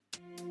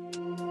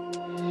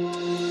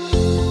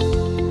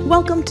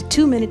Welcome to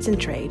 2 Minutes in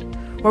Trade,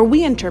 where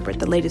we interpret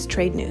the latest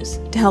trade news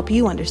to help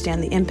you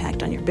understand the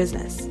impact on your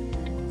business.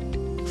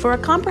 For a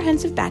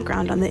comprehensive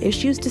background on the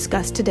issues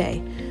discussed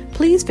today,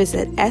 please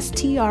visit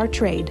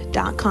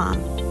strtrade.com.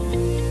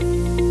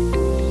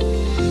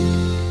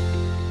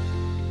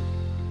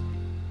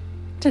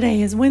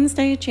 Today is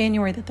Wednesday,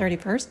 January the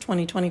 31st,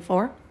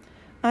 2024.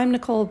 I'm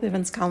Nicole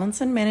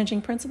Bivens-Collinson,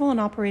 Managing Principal and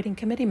Operating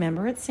Committee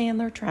Member at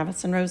Sandler,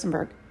 Travis &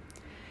 Rosenberg.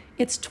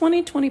 It's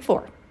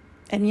 2024,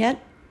 and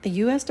yet the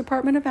U.S.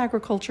 Department of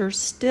Agriculture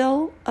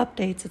still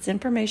updates its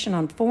information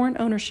on foreign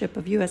ownership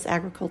of U.S.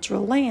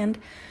 agricultural land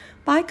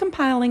by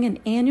compiling an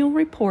annual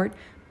report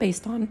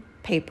based on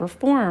paper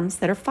forms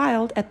that are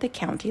filed at the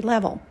county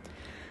level.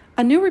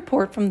 A new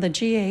report from the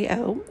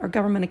GAO, or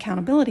Government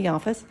Accountability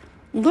Office,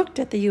 looked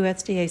at the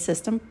USDA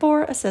system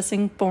for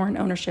assessing foreign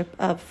ownership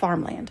of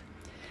farmland.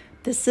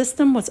 This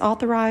system was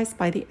authorized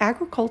by the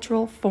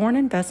Agricultural Foreign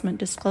Investment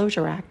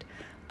Disclosure Act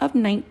of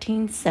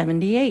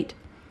 1978.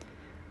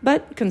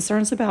 But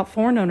concerns about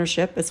foreign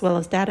ownership, as well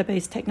as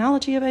database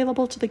technology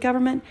available to the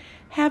government,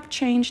 have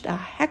changed a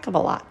heck of a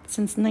lot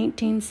since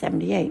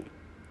 1978.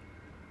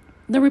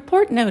 The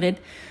report noted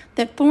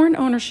that foreign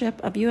ownership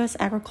of U.S.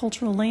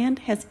 agricultural land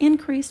has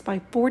increased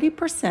by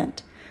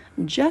 40%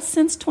 just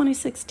since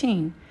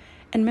 2016,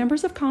 and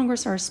members of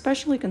Congress are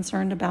especially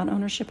concerned about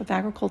ownership of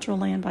agricultural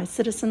land by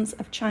citizens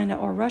of China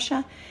or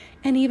Russia,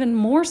 and even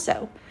more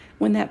so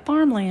when that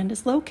farmland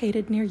is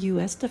located near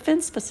U.S.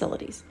 defense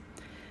facilities.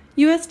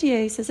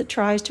 USDA says it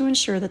tries to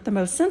ensure that the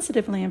most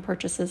sensitive land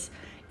purchases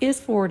is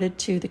forwarded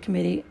to the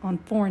Committee on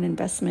Foreign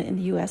Investment in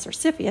the U.S., or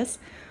CFIUS,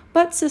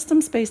 but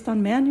systems based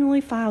on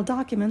manually filed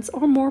documents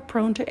are more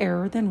prone to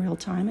error than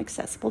real-time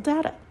accessible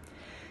data.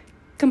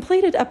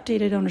 Completed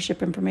updated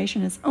ownership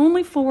information is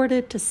only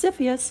forwarded to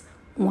CFIUS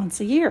once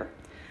a year.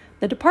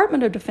 The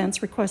Department of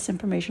Defense requests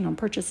information on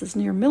purchases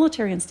near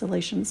military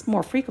installations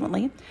more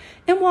frequently,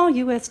 and while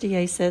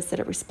USDA says that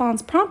it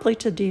responds promptly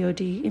to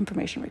DoD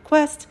information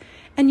requests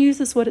and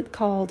uses what it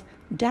called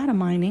data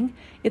mining,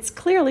 it's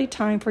clearly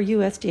time for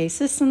USDA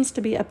systems to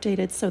be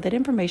updated so that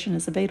information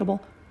is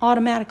available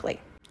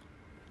automatically.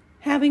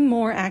 Having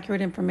more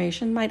accurate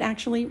information might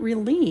actually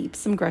relieve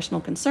some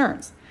congressional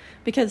concerns,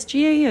 because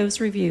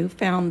GAO's review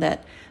found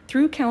that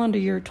through calendar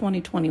year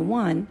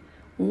 2021,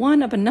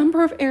 one of a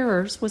number of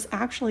errors was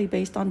actually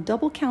based on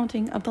double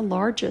counting of the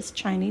largest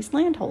Chinese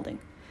landholding.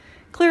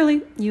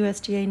 Clearly,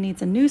 USDA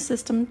needs a new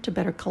system to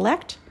better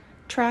collect,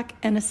 track,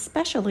 and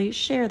especially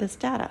share this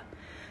data.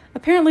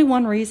 Apparently,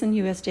 one reason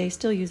USDA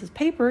still uses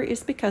paper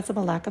is because of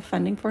a lack of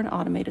funding for an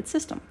automated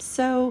system,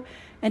 so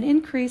an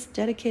increased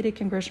dedicated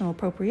congressional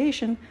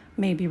appropriation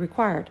may be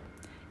required.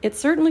 It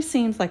certainly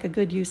seems like a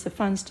good use of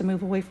funds to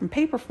move away from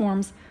paper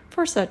forms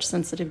for such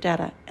sensitive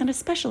data, and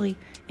especially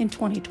in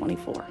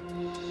 2024.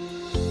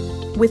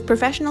 With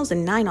professionals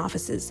in 9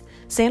 offices,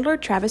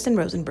 Sandler, Travis &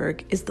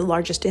 Rosenberg is the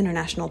largest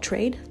international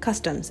trade,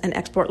 customs, and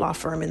export law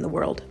firm in the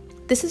world.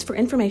 This is for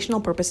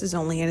informational purposes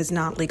only and is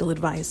not legal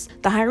advice.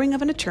 The hiring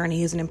of an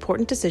attorney is an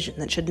important decision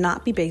that should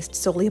not be based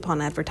solely upon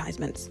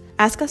advertisements.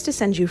 Ask us to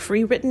send you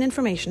free written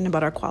information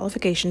about our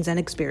qualifications and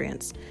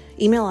experience.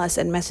 Email us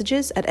at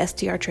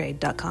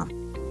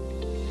messages@strtrade.com.